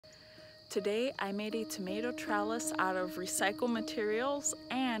Today I made a tomato trellis out of recycled materials,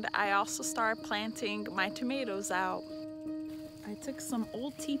 and I also started planting my tomatoes out. I took some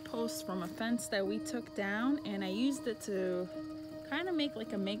old T-posts from a fence that we took down, and I used it to kind of make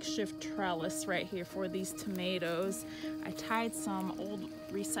like a makeshift trellis right here for these tomatoes. I tied some old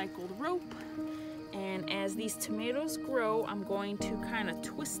recycled rope, and as these tomatoes grow, I'm going to kind of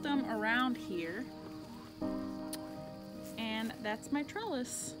twist them around here, and that's my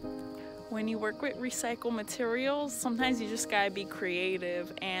trellis. When you work with recycled materials, sometimes you just gotta be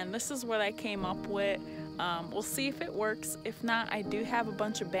creative, and this is what I came up with. We'll see if it works. If not, I do have a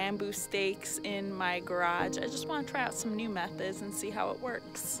bunch of bamboo stakes in my garage. I just want to try out some new methods and see how it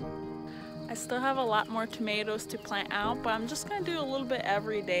works. I still have a lot more tomatoes to plant out, but I'm just gonna do a little bit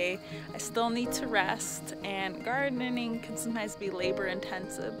every day. I still need to rest, and gardening can sometimes be labor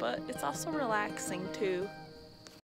intensive, but it's also relaxing too.